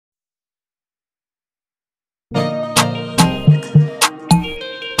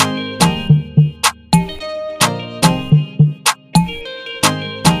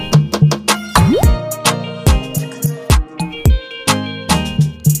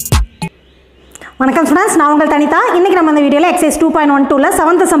வணக்கம் ஸ்டூடண்ட்ஸ், நான் உங்கள் தனிதா. இன்னைக்கு நம்ம இந்த வீடியோல எக்ஸசைஸ் 2.12ல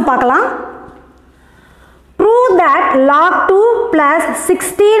 7th சம் பார்க்கலாம். Prove that log 2 plus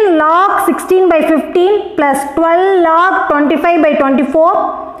 16 log 16 by 15 plus 12 log 25 by 24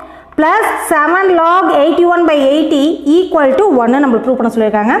 plus 7 log 81 by 80 equal to 1 நம்ம ப்ரூவ் பண்ண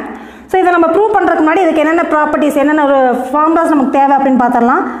சொல்லியிருக்காங்க. ஸோ இதை நம்ம ப்ரூவ் பண்ணுறதுக்கு முன்னாடி இதுக்கு என்னென்ன ப்ராப்பர்ட்டிஸ், என்னென்ன ஒரு ஃபார்முலாஸ் நமக்கு தேவை அப்படின்னு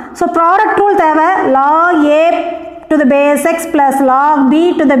பார்த்துடலாம். ஸோ ப்ராடக்ட் ரூல் தேவை. log a to the base x plus log b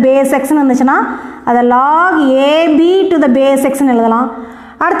to the base x ன்னு இருந்துச்சுன்னா அதை log ab to the base x ன்னு எழுதலாம்.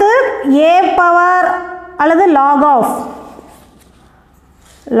 அடுத்தது a பவர் அல்லது log of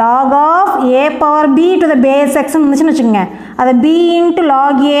a power b to the base x ன்னு இருந்துச்சுன்னு வச்சுக்கோங்க, அதை b into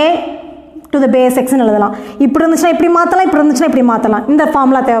log a to the base x ன்னு எழுதலாம். இப்படி இருந்துச்சுன்னா இப்படி மாற்றலாம், இப்படி இருந்துச்சுன்னா இப்படி மாற்றலாம். இந்த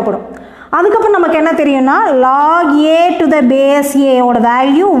ஃபார்முலா தேவைப்படும். அதுக்கப்புறம் நமக்கு என்ன தெரியும்னா log a to the base a ஓட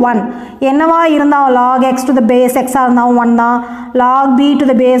வேல்யூ 1. என்னவா இருந்தால் log x to the base x இருந்தால் 1 தான், log b to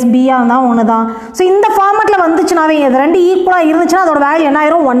the base b இருந்தால் 1 தான். ஸோ இந்த ஃபார்மேட்டில் வந்துச்சுனாவே இது ரெண்டு ஈக்குவலாக இருந்துச்சுன்னா அதோட வேல்யூ என்ன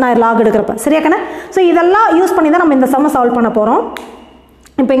ஆயிரும், 1 ஆயிரம் log எடுக்கிறப்ப. சரியா கண்ணே? ஸோ இதெல்லாம் யூஸ் பண்ணி தான் நம்ம இந்த சம்மை சால்வ் பண்ண போகிறோம்.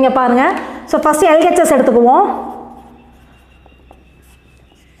 இப்போ இங்கே பாருங்கள். ஸோ ஃபஸ்ட்டு LHS எடுத்துக்குவோம்.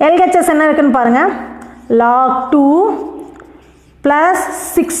 LHS என்ன இருக்குன்னு பாருங்கள். log 2 plus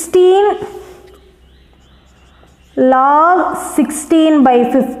 16 log 16 by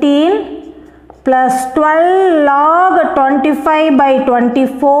 15 plus 12 log 25 by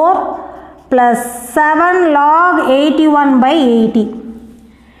 24 plus 7 log 81 by 80.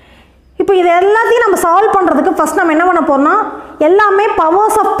 இப்போ இது எல்லாத்தையும் நம்ம சால்வ் பண்ணுறதுக்கு ஃபஸ்ட் நம்ம என்ன பண்ண போகிறோம்னா எல்லாமே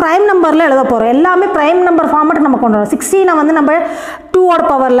பவர்ஸ் ஆஃப் ப்ரைம் நம்பரில் எழுத போகிறோம். எல்லாமே ப்ரைம் நம்பர் ஃபார்மேட் நம்ம கொண்டு வரோம். 16 வந்து நம்ம 2ஓட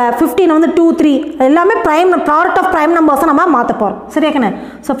பவரில், 15 வந்து 2, 3 எல்லாமே ப்ரைம் ப்ராடக்ட் ஆஃப் ப்ரைம் நம்பர்ஸை நம்ம மாற்ற போகிறோம். சரியாக்கண்ணே?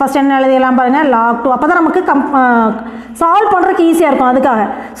 ஸோ ஃபஸ்ட் என்ன எழுதியெல்லாம் பாருங்கள், log 2. அப்போ தான் நமக்கு சால்வ் பண்ணுறதுக்கு ஈஸியாக இருக்கும். அதுக்காக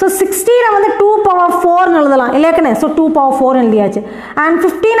ஸோ 16 வந்து 2 power 4 எழுதலாம் இல்லையாக்கண்ணே? ஸோ 2 power 4 எழுதியாச்சு. அண்ட்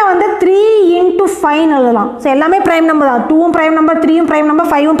 15 வந்து 3 into 5 எழுதலாம். ஸோ எல்லாமே ப்ரைம் நம்பர் தான். 2ம் prime number, 3ம் prime number,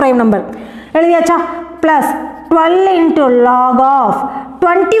 5ம் prime number எழுதியாச்சா? Plus 12 into log of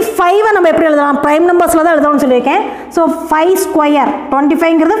 25 நம்ம எப்படி எழுதலாம், ப்ரைம் நம்பர்ஸில் தான் எழுதணும்னு சொல்லியிருக்கேன். ஸோ 5 ஸ்கொயர்,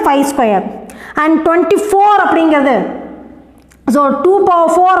 25ங்கிறது 5 ஸ்கொயர் அண்ட் 24 அப்படிங்கிறது ஸோ 2 power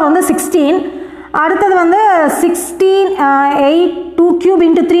 4 வந்து 16. அடுத்தது வந்து 16 8 2 cube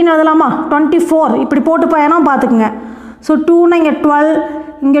into 3 எழுதலாமா? 24 இப்படி போட்டு போயணும் பார்த்துக்குங்க. ஸோ 2னா இங்கே 12,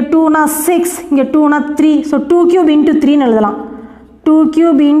 இங்கே 2னா 6, இங்கே 2னா 3. ஸோ 2 cube into 3 எழுதலாம். 2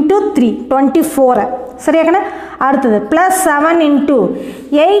 cube into 3 24. சரியாக்கண்ணே? அடுத்தது ப்ளஸ் 7 into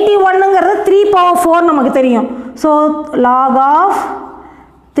 81ங்கிறது 3 power 4 நமக்கு தெரியும். So log of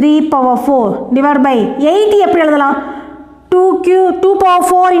 3 power 4 divide by 80 எப்படி எழுதலாம்? 2 power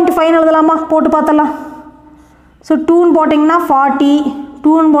 4 into 5 எழுதலாமா? போட்டு பார்த்தலாம். ஸோ 2ன்னு போட்டிங்கன்னா 40,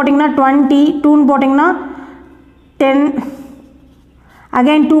 2ன்னு போட்டிங்கன்னா 20, 2ன்னு போட்டிங்கன்னா 10,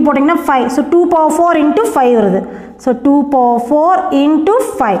 அகைன் 2 போட்டிங்கன்னா 5. ஸோ 2 power 4 into 5 வருது. So 2 power 4 into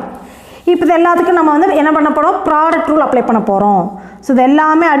 5. இப்போ இது எல்லாத்துக்கும் நம்ம வந்து என்ன பண்ண போகிறோம், ப்ராடக்ட் ரூல் அப்ளை பண்ண போகிறோம். ஸோ இது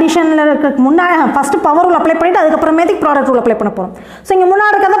எல்லாமே அடிஷனில் இருக்கிறதுக்கு முன்னாடி ஃபஸ்ட்டு பவர் ரூல் அப்ளை பண்ணிவிட்டு அதுக்கப்புறமேட்டுக்கு ப்ராடக்ட் ரூல் அப்ளை பண்ண போகிறோம். ஸோ இங்கே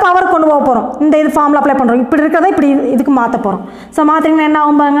முன்னாடி இருக்கிறத பவர் கொண்டு போக போகிறோம். இந்த இது ஃபார்மில் அப்ளை பண்ணுறோம். இப்படி இருக்கிறத இப்படி இதுக்கு மாற்ற போகிறோம். ஸோ மாற்றிங்கன்னா என்ன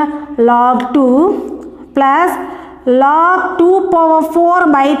ஆகும் பாருங்க, log 2 plus log 2 power 4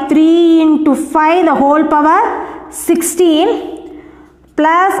 by 3 into 5 the whole power 16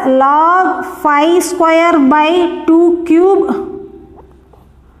 plus log 5 square by 2 cube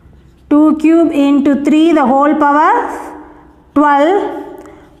into 3 the whole power 12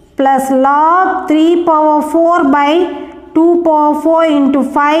 plus log 3 power 4 by 2 power 4 into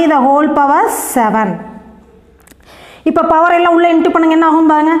 5 the whole power 7. இப்போ பவர் எல்லாம் உள்ள இன்ட்டு பண்ணுங்க, என்ன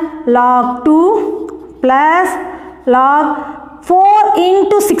ஆகும் பாருங்க, log 2 plus log 4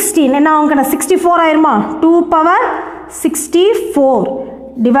 into 16 என்ன ஆகும், 64 ஆயிருமா? 2 power 64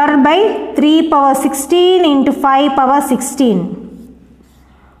 divided by 3 power 16 into 5 power 16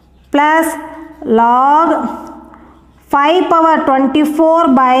 plus log 5 power 24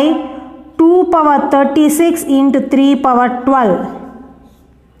 by 2 power 36 into 3 power 12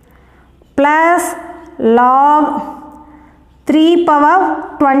 plus log 3 power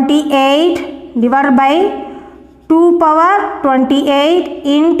 28 divided by 2 power 28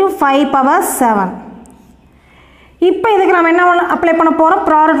 into 5 power 7. இப்போ இதுக்கு நம்ம என்ன அப்ளை பண்ண போகிறோம்,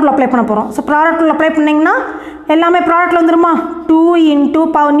 ப்ராடக்ட் ரூல் அப்ளை பண்ண போகிறோம். ஸோ ப்ராடக்ட் ரூல் அப்ளை பண்ணிங்கன்னா எல்லாமே ப்ராடக்ட்டில் வந்துருமா? 2 into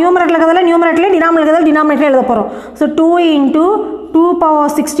பவர் நியூமரேட்டில் இருக்கிறதுல நியூமரேட்டில், டினாமினேட்டர் டினாமினேட்டில் எழுத போகிறோம். So 2 into 2 power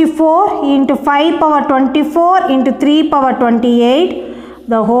 64 into 5 power 24 into 3 power 28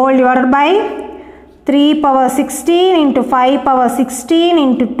 the whole divided by 3 power 16 into 5 power 16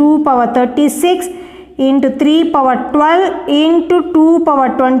 into 2 power 36 into 3 power 12 into 2 power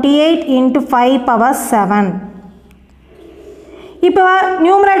 28 into 5 power 7. இப்போ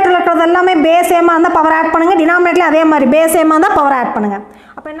நியூமரேட்டரில் இருக்கிறது எல்லாமே பேஸ் சேமாக இருந்தால் பவர் ஆட் பண்ணுங்கள், டினாமினேட்டர்லையும் அதே மாதிரி பேஸ் சேமாக இருந்தால் பவர் ஆட் பண்ணுங்கள்.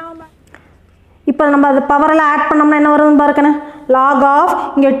 அப்போ என்ன இப்போ நம்ம அது பவரெல்லாம் ஆட் பண்ணோம்னா என்ன வருதுன்னு பாருக்கணும். லாக் ஆஃப்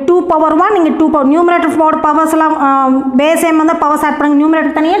இங்கே 2 பவர் 1 இங்கே 2 பவர் நியூமரேட்டர் ஃபோர் பவர்ஸ் எல்லாம் பேஸ் சேம் வந்து பவர்ஸ் ஆட் பண்ணுங்க.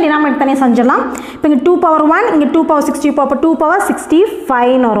 நியூமரேட்டர் தனியாக டினாமினேட்டர் தனியாக செஞ்சிடலாம். இப்போ இங்கே 2 பவர் 1 இங்கே 2 பவர் 64 அப்போ 2 பவர்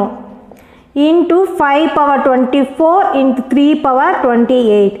 65 வரும். into 5 power 24 into 3 power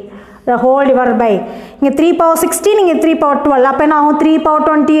 28 the whole divided by இங்கே 3 power 16 இங்கே 3 power 12 அப்போ என்ன ஆகும் 3 power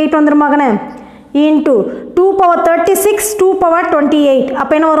 28 வந்துருமாங்கண்ணே into 2 power 36 2 power 28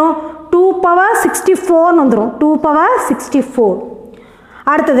 அப்போ என்ன வரும் 2 power 64 வந்துரும் 2 power 64.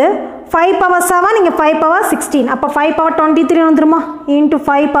 அடுத்தது 5 power 7 இங்கே 5 power 16 அப்போ 5 power 23 வந்துருமா into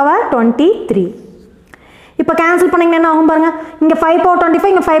 5 power 23. இப்போ கேன்சல் பண்ணிங்கன்னா என்ன ஆகும் பாருங்கள் இங்கே 5 power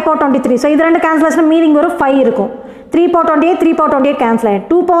 25 இங்கே 5 power 23 ஸோ இது ரெண்டு கேன்சலேஷன் மீனிங் வரும் 5 இருக்கும் 3 power 28 3 power 28 கேன்சல் ஆகிடும்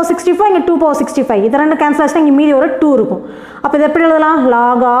 2 power 64 இங்கே 2 power 65 இது ரெண்டு கேன்சலேஷன் இங்கே மீதி ஒரு 2 இருக்கும். அப்போ இது எப்படி எழுதலாம்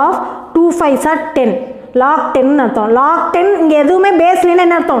log of 2 5s are 10 log 10 அர்த்தம் log 10 இங்கே எதுவுமே பேஸ்லன்னா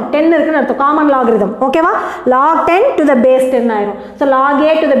என்ன அர்த்தம் 10 இருக்குன்னு அர்த்தம் காமன் லாகிரிதம் ஓகேவா log 10 to the base 10 ஆயிரும். So log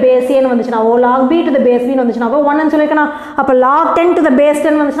a to the base a வந்துச்சுன்னா log b to the base b வந்துச்சுன்னா 1 சொல்லியிருக்கணும். அப்போ log 10 to the base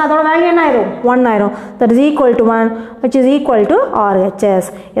 10 வந்துச்சுன்னா அதோட வேல்யூ என்ன ஆயிரும் 1 ஆயிரும். that is equal to 1 which is equal to RHS.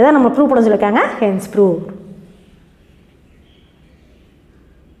 இதை நம்ம ப்ரூவ் பண்ண சொல்லியிருக்காங்க hence proved.